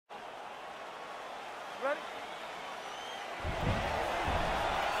Ready?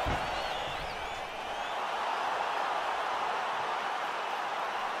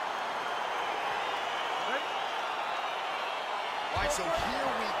 All right, so here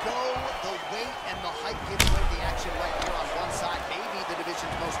we go. The weight and the height giving away the action right here on one side. Maybe the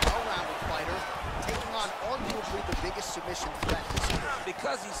division's most well-rounded fighter, taking on arguably the biggest submission threat.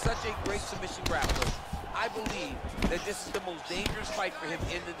 Because he's such a great submission grappler, I believe that this is the most dangerous fight for him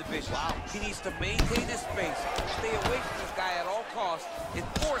in the division. Wow. He needs to maintain his space, stay away from this guy at all costs, and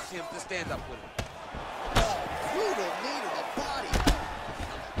force him to stand up with him. Oh, brutal knee to the body.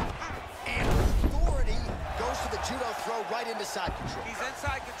 And authority goes to the judo throw right into side control. He's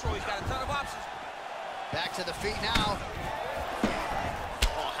inside control. He's got a ton of options. Back to the feet now.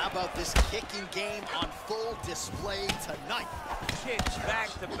 Oh, how about this kicking game on full display tonight? Kicks back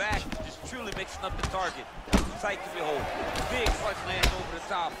to back, just truly mixing up the target. Sight to behold. Big punch lands over the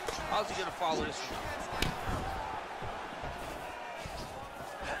top. How's he gonna follow this one?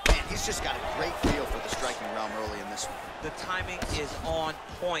 Man, he's just got a great feel for the striking realm early in this one. The timing is on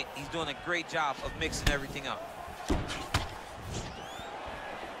point. He's doing a great job of mixing everything up.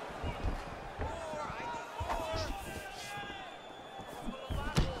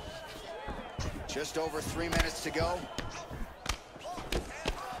 Just over 3 minutes to go.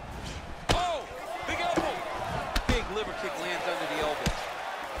 Oh, big elbow. Big liver kick lands under the elbow.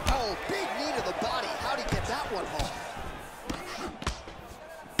 Oh, big knee to the body. How'd he get that one home?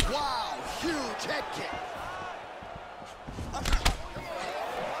 Wow, huge head kick.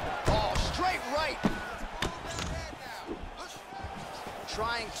 Oh, straight right.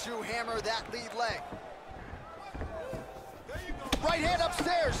 Trying to hammer that lead leg. Right hand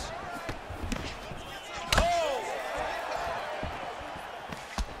upstairs.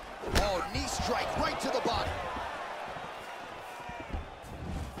 Oh, knee strike right to the body.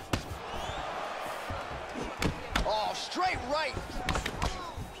 Oh, straight right.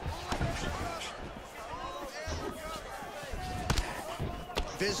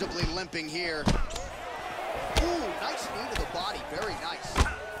 Visibly limping here. Ooh, nice knee to the body, very nice.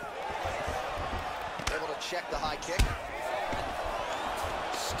 Able to check the high kick.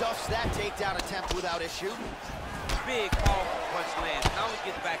 Stuffs that takedown attempt without issue. Big, powerful punch lands. Now we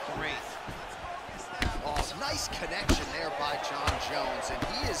get back to range. Oh, nice connection there by John Jones, and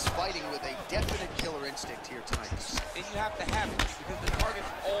he is fighting with a definite killer instinct here tonight. And you have to have it, because the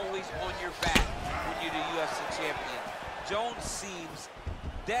target's always on your back when you're the UFC champion. Jones seems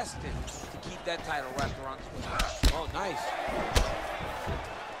destined to keep that title wrapped around his waist. Oh, nice.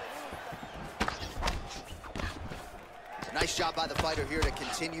 Nice job by the fighter here to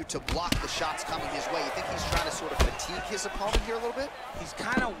continue to block the shots coming his way. You think he's trying to sort of fatigue his opponent here a little bit? He's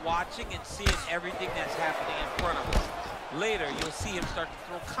kind of watching and seeing everything that's happening in front of him. Later, you'll see him start to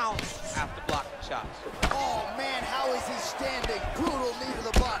throw counters after blocking shots. Oh, man, how is he standing? Brutal knee to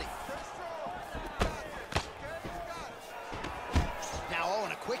the body. Now, oh,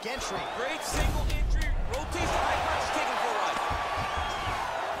 and a quick entry. Great single entry, rotates the high punch, taking for a ride.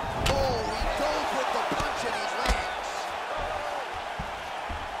 Oh, he goes with the punch and he lands.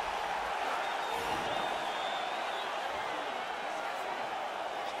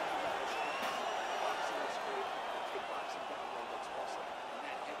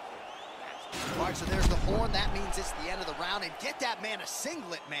 All right, so there's the horn. That means it's the end of the round. And get that man a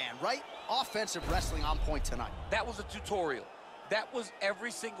singlet, man, right? Offensive wrestling on point tonight. That was a tutorial. That was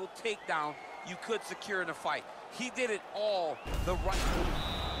every single takedown you could secure in a fight. He did it all the right way.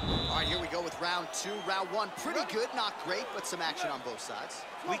 All right, here we go with round two. Round one, pretty good, not great, but some action on both sides.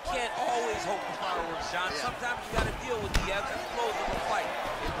 We can't always hope for fireworks, John. Yeah. Sometimes you got to deal with the ebbs and flows of a fight.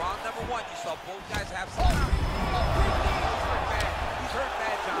 In round number one, you saw both guys have some. He's hurt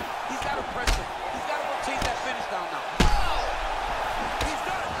bad, John. He's got to press him. He's got to rotate that finish down now. Wow! He's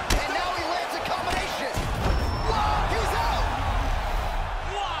done it. And now he lands a combination. Wow, he's out!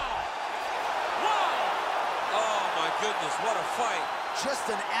 Wow! Wow! Oh, my goodness, what a fight. Just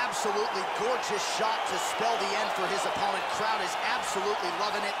an absolutely gorgeous shot to spell the end for his opponent. Crowd is absolutely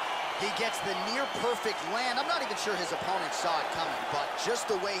loving it. He gets the near-perfect land. I'm not even sure his opponent saw it coming, but just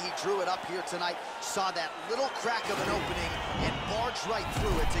the way he drew it up here tonight, saw that little crack of an opening and barged right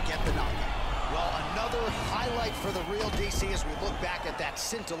through it to get the knockout. Well, another highlight for the real DC as we look back at that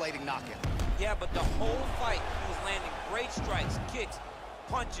scintillating knockout. Yeah, but the whole fight, he was landing great strikes, kicks,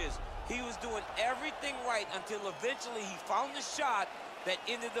 punches. He was doing everything right until eventually he found the shot that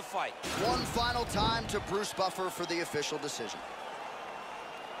ended the fight. One final time to Bruce Buffer for the official decision.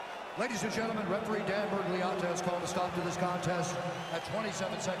 Ladies and gentlemen, referee Dan Bergliata has called a stop to this contest at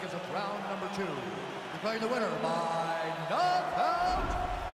 27 seconds of round number 2. Declaring the winner by knockout.